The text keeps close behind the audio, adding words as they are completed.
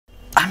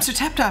I'm Sir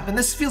TapTap, and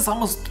this feels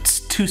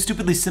almost too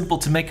stupidly simple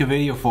to make a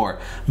video for,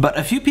 but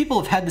a few people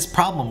have had this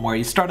problem where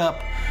you start up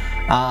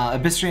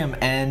Abyssrium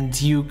and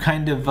you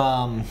kind of,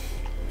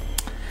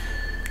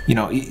 you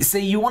know,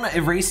 say you want to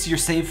erase your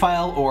save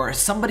file, or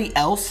somebody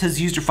else has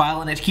used your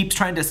file and it keeps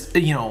trying to,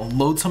 you know,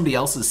 load somebody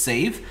else's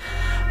save.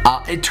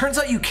 It turns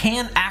out you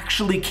can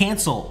actually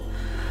cancel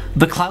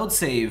the cloud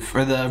save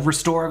or the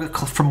restore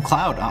from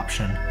cloud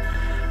option.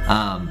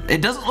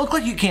 It doesn't look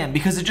like you can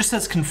because it just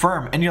says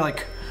confirm, and you're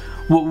like,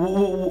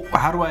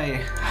 how do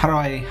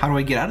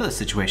I get out of this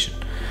situation?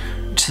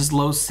 It says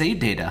load save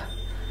data,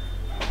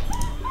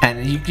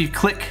 and you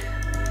click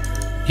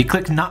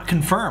not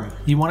confirm.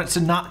 You want it to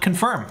not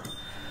confirm.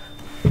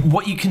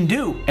 What you can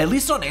do, at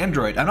least on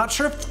Android, I'm not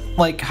sure if,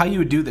 like, how you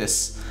would do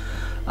this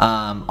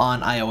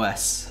on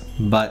iOS,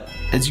 but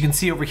as you can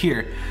see over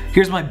here,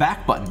 here's my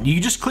back button. You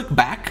just click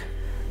back.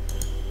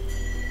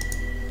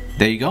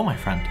 There you go, my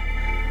friend.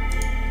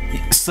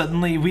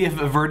 Suddenly we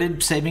have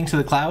averted saving to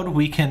the cloud.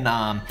 We can,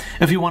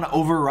 if you want to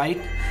overwrite,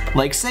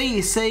 like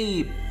say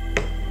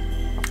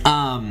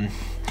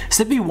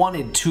we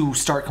wanted to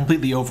start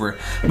completely over,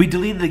 we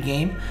deleted the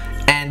game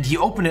and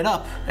you open it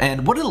up,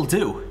 and what it'll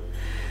do,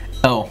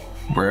 oh,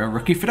 we're a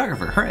rookie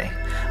photographer, hooray.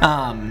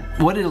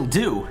 What it'll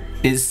do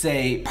is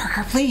say,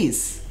 Parker,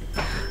 please.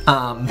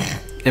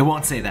 It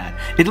won't say that.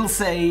 It'll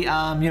say, you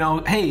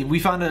know, hey, we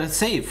found a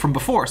save from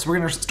before, so we're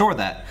gonna restore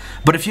that.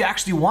 But if you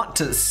actually want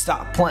to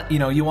stop, you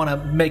know, you want to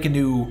make a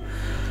new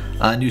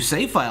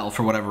save file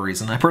for whatever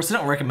reason, I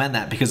personally don't recommend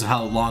that because of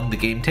how long the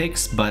game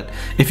takes. But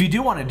if you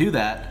do want to do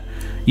that,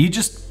 you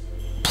just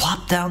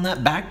plop down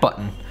that back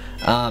button.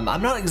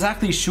 I'm not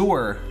exactly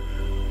sure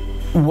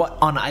what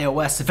on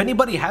iOS. If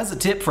anybody has a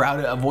tip for how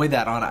to avoid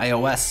that on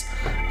iOS,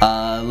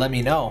 let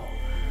me know.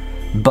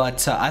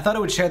 But I thought I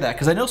would share that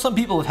because I know some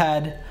people have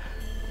had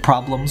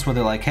problems where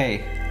they're like,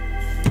 hey,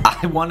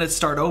 I want to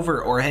start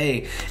over, or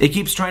hey, it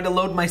keeps trying to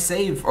load my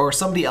save or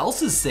somebody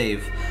else's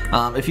save.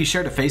 If you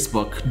share to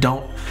Facebook,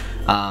 don't.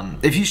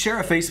 If you share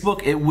a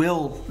Facebook, it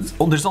will.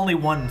 There's only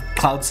one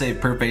cloud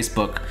save per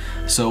Facebook,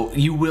 so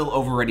you will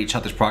overwrite each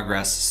other's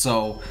progress.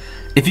 So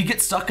if you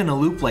get stuck in a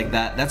loop like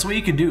that, that's what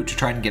you can do to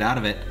try and get out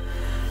of it.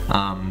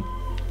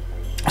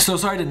 So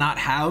sorry to not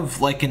have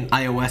like an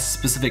iOS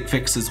specific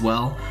fix as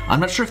well. I'm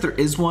not sure if there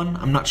is one.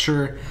 I'm not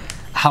sure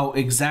how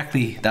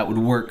exactly that would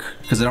work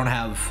because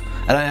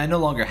I no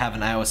longer have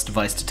an iOS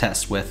device to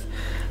test with.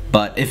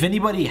 But if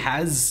anybody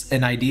has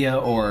an idea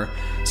or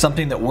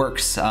something that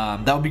works,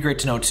 that would be great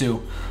to know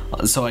too.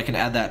 So I can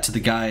add that to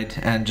the guide,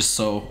 and just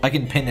so I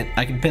can pin it.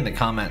 I can pin the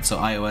comment so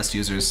iOS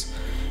users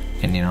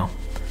can, you know,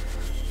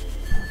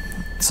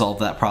 solve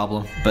that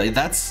problem. But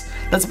that's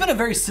been a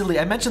very silly.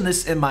 I mentioned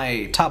this in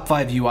my top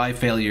 5 UI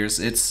failures.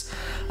 It's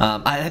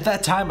at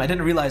that time I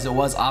didn't realize it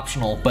was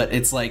optional, but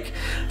it's like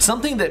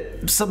something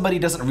that somebody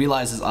doesn't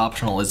realize is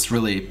optional. It's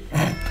really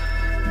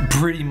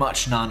pretty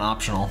much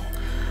non-optional.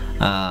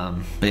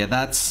 But yeah,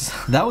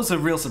 that was a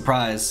real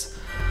surprise.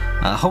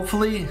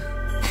 Hopefully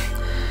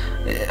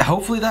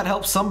that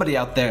helps somebody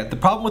out there. The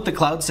problem with the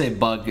cloud save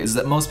bug is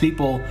that most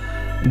people,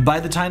 by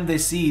the time they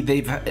see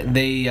they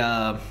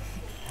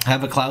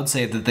have a cloud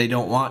save that they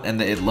don't want and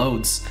that it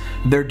loads,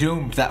 they're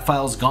doomed. That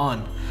file's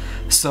gone.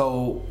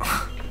 So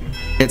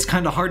it's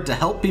kind of hard to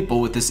help people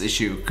with this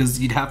issue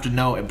because you'd have to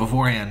know it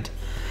beforehand.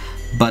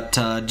 But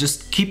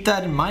just keep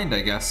that in mind,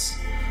 I guess.